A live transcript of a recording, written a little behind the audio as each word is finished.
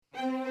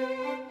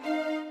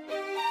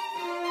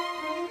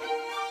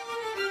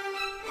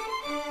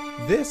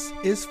This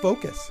is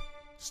Focus,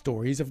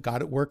 stories of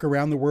God at work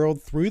around the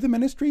world through the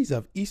ministries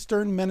of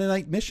Eastern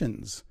Mennonite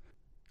Missions.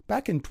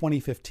 Back in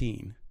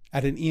 2015,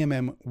 at an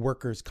EMM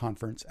workers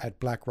conference at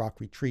Black Rock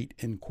Retreat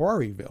in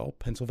Quarryville,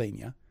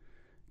 Pennsylvania,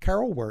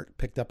 Carol Wirt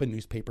picked up a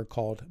newspaper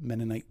called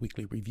Mennonite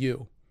Weekly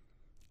Review.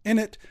 In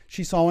it,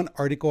 she saw an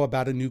article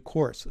about a new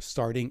course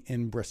starting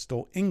in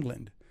Bristol,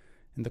 England,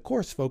 and the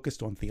course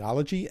focused on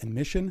theology and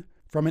mission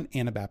from an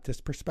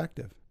Anabaptist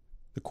perspective.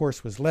 The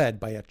course was led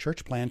by a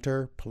church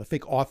planter,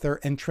 prolific author,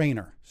 and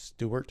trainer,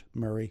 Stuart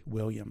Murray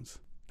Williams.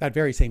 That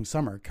very same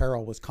summer,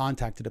 Carol was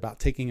contacted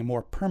about taking a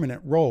more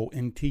permanent role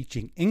in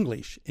teaching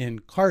English in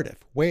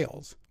Cardiff,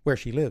 Wales, where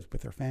she lives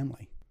with her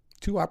family.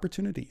 2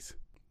 opportunities.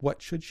 What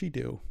should she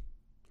do?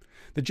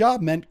 The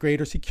job meant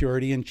greater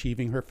security in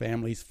achieving her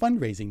family's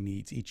fundraising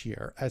needs each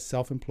year as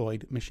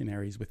self-employed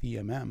missionaries with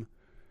EMM.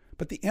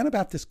 But the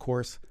Anabaptist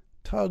course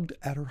tugged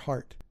at her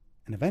heart,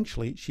 and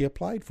eventually she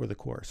applied for the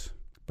course.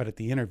 But at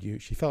the interview,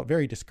 she felt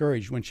very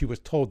discouraged when she was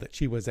told that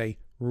she was a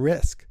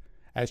risk,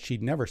 as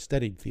she'd never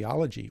studied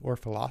theology or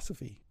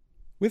philosophy.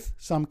 With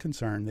some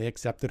concern, they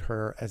accepted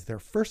her as their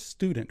first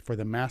student for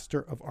the Master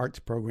of Arts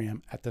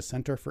program at the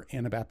Center for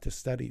Anabaptist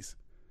Studies.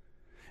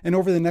 And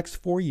over the next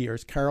 4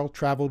 years, Carol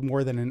traveled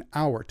more than an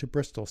hour to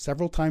Bristol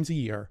several times a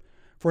year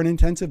for an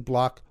intensive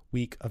block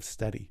week of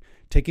study,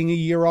 taking a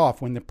year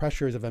off when the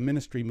pressures of a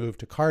ministry move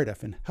to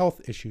Cardiff and health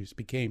issues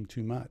became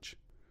too much.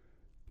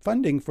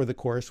 Funding for the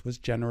course was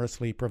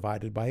generously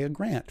provided by a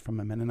grant from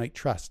a Mennonite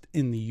trust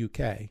in the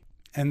UK,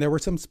 and there were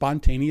some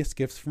spontaneous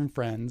gifts from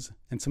friends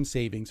and some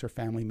savings her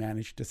family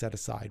managed to set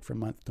aside from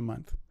month to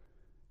month.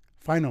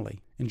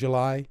 Finally, in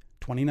July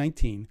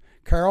 2019,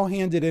 Carol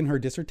handed in her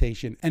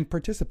dissertation and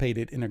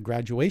participated in a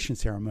graduation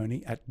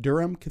ceremony at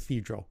Durham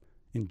Cathedral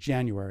in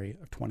January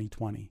of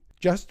 2020,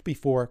 just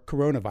before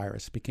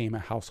coronavirus became a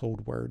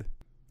household word.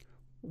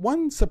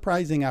 One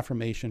surprising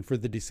affirmation for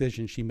the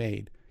decision she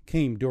made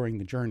came during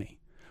the journey,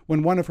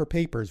 when one of her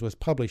papers was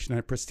published in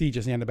a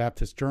prestigious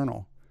Anabaptist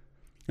journal.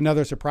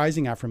 Another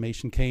surprising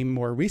affirmation came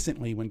more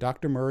recently when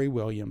Dr. Murray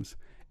Williams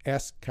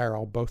asked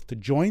Carol both to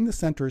join the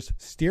center's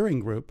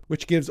steering group,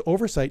 which gives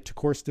oversight to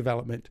course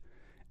development,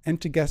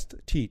 and to guest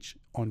teach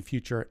on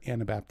future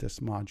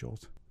Anabaptist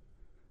modules.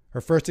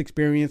 Her first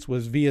experience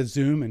was via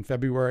Zoom in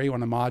February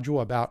on a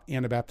module about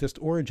Anabaptist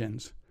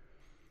origins.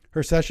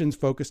 Her sessions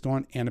focused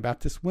on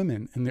Anabaptist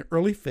women in the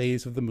early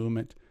phase of the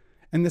movement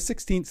and the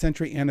 16th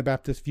century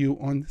Anabaptist view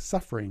on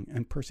suffering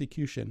and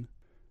persecution.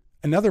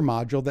 Another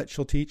module that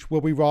she'll teach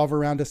will revolve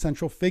around a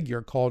central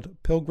figure called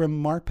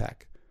Pilgrim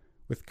Marpeck,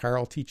 with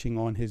Carol teaching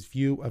on his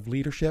view of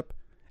leadership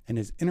and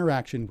his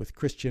interaction with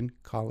Christian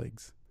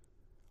colleagues.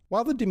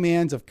 While the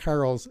demands of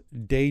Carol's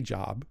day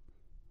job,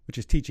 which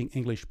is teaching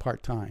English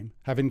part-time,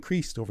 have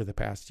increased over the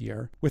past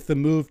year with the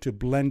move to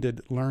blended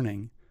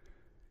learning,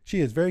 she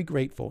is very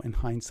grateful in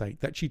hindsight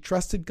that she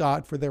trusted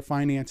God for their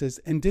finances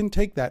and didn't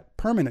take that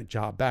permanent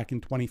job back in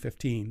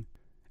 2015.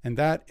 And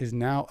that is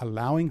now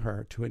allowing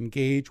her to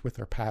engage with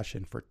her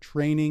passion for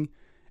training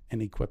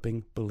and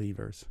equipping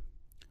believers.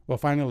 Well,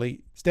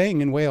 finally,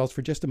 staying in Wales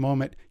for just a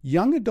moment,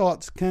 young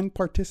adults can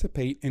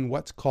participate in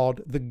what's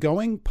called the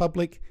Going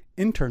Public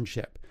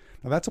Internship.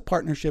 Now, that's a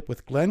partnership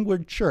with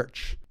Glenwood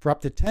Church for up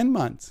to 10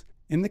 months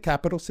in the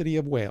capital city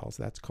of Wales,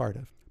 that's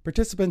Cardiff.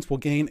 Participants will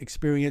gain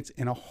experience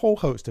in a whole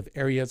host of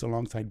areas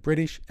alongside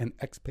British and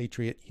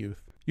expatriate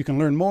youth. You can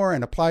learn more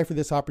and apply for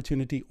this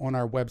opportunity on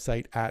our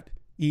website at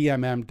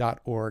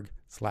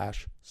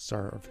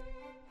emm.org/serve.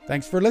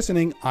 Thanks for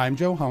listening. I'm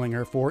Joe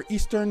Hollinger for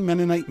Eastern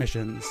Mennonite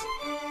Missions.